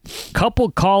 Couple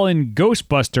call in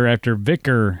Ghostbuster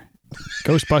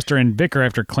and Vicar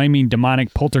after claiming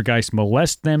demonic poltergeist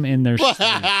molest them in their sleep.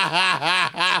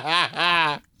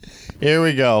 Here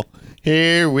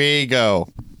we go.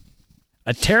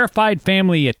 A terrified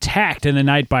family attacked in the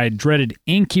night by a dreaded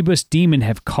incubus demon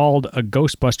have called a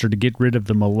Ghostbuster to get rid of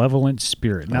the malevolent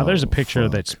spirit. Now, there's a picture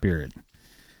of that spirit.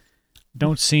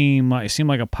 It seemed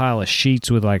like a pile of sheets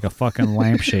with like a fucking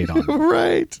lampshade on it.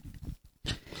 Right.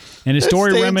 And his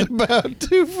story about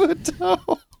 2 foot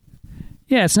tall.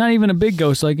 Yeah, it's not even a big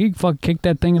ghost. Like, you fucking kick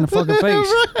that thing in the fucking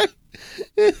face. Right.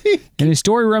 In his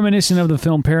story reminiscent of the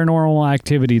film Paranormal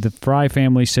Activity, the Fry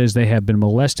family says they have been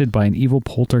molested by an evil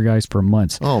poltergeist for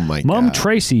months. Oh, my God. Mom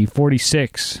Tracy,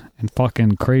 46, and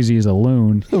fucking crazy as a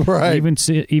loon, right. even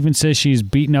says she's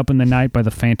beaten up in the night by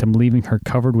the phantom, leaving her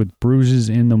covered with bruises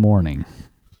in the morning.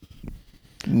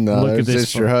 No, it's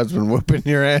just your husband whooping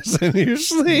your ass in your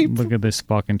sleep. Look at this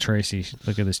fucking Tracy.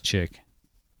 Look at this chick.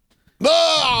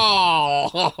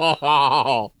 Oh!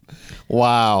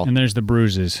 Wow. And there's the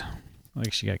bruises.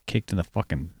 Like she got kicked in the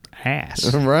fucking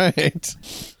ass. Right.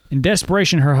 In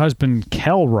desperation, her husband,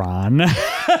 Kelron.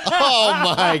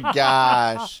 Oh, my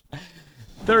gosh.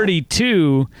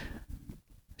 32.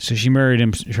 So she married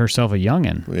herself a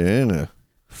youngin'. Yeah.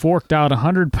 Forked out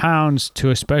 100 pounds to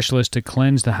a specialist to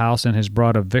cleanse the house and has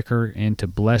brought a vicar in to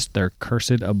bless their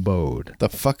cursed abode. The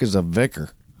fuck is a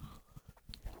vicar?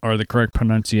 Or the correct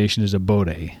pronunciation is a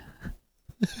bode.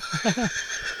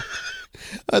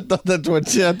 I thought that's what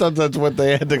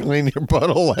they had to clean your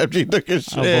butthole after you took a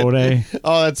shit. A bidet.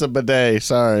 Oh, that's a bidet.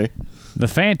 Sorry. The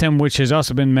phantom, which has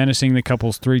also been menacing the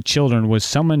couple's 3 children, was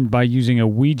summoned by using a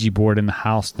Ouija board in the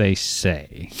house, they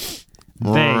say. They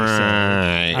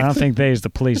say. I don't think they is the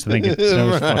police. I think it's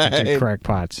those fucking two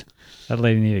crackpots. That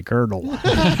lady need a girdle.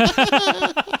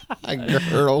 A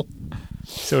girdle.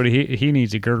 So he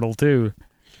needs a girdle too.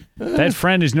 That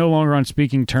friend is no longer on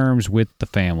speaking terms with the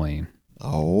family.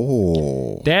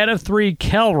 Oh. Dad of 3,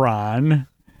 Kelron.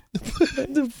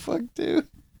 What the fuck, dude?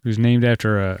 Who's named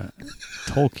after a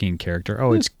Tolkien character.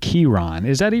 Oh, it's Chiron.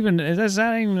 Is that even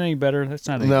any better? That's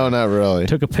not. No, not really.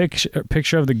 Took a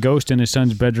picture of the ghost in his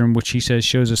son's bedroom, which he says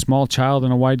shows a small child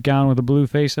in a white gown with a blue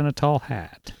face and a tall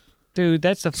hat. Dude,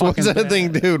 that's the fucking. What's that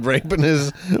thing, dude? Raping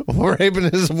his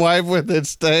wife with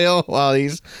its tail while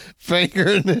he's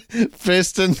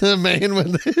fisting the man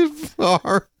with his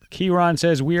bar. Chiron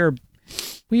says we are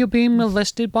being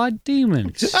molested by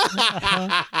demons.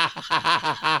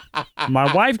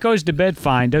 My wife goes to bed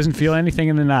fine, doesn't feel anything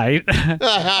in the night. Oh,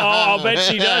 I'll bet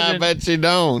she doesn't. I bet she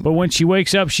don't. But when she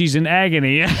wakes up, she's in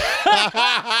agony.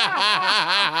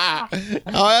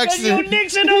 Oh, actually, you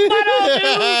Nixon a butthole,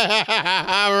 dude.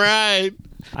 All right.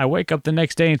 I wake up the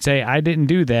next day and say, I didn't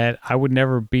do that. I would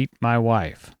never beat my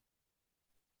wife.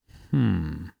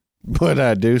 But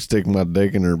I do stick my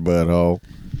dick in her butthole.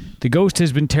 The ghost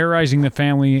has been terrorizing the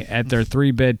family at their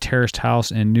 3-bed terraced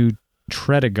house in New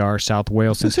Tredegar, South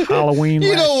Wales, since Halloween.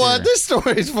 You know what? This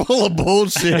story's full of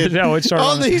bullshit. No, it started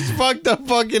all these fucked up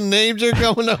fucking names you're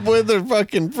coming up with are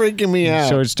fucking freaking me out.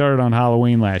 So it started on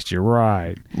Halloween last year,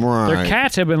 right? Their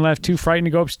cats have been left too frightened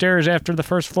to go upstairs after the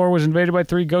first floor was invaded by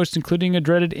 3 ghosts, including a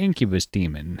dreaded incubus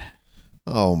demon.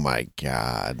 Oh my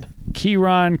God!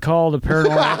 Chiron called a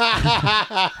paranormal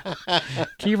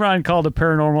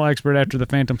expert after the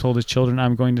Phantom told his children,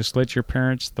 "I'm going to slit your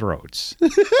parents' throats."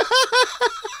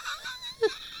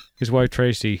 His wife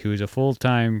Tracy, who is a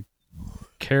full-time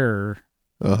carer,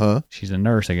 she's a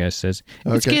nurse, I guess, says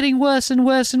it's getting worse and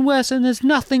worse and worse, and there's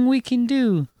nothing we can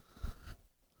do.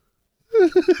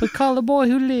 But call the boy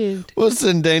who lived. We'll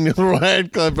send Daniel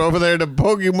Radcliffe over there to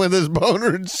poke him with his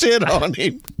boner and shit on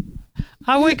him.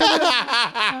 I wake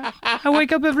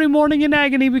up every morning in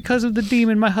agony because of the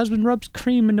demon. My husband rubs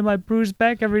cream into my bruised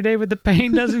back every day, but the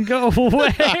pain doesn't go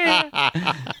away.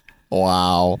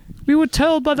 Wow. We were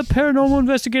told by the paranormal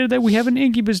investigator that we have an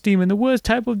incubus demon, the worst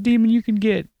type of demon you can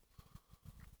get.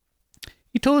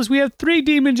 He told us we have 3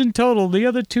 demons in total. The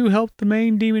other 2 helped the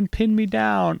main demon pin me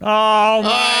down. Oh,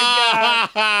 my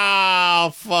God. Oh,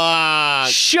 fuck.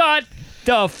 Shut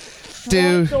the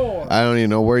Dude, door. I don't even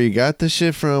know where you got this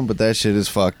shit from, but that shit is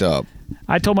fucked up.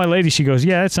 I told my lady, she goes,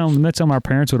 yeah, that's something our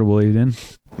parents would have believed in.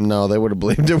 No, they would have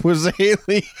believed it was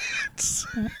aliens.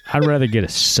 I'd rather get a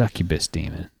succubus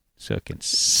demon. So it can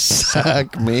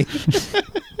suck me.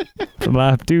 For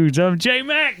Live Dudes, I'm J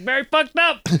Mac, very fucked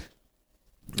up.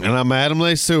 And I'm Adam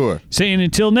Lesueur. Saying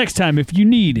until next time, if you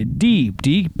need a deep,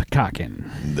 deep cocking,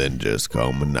 then just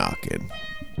come a knocking.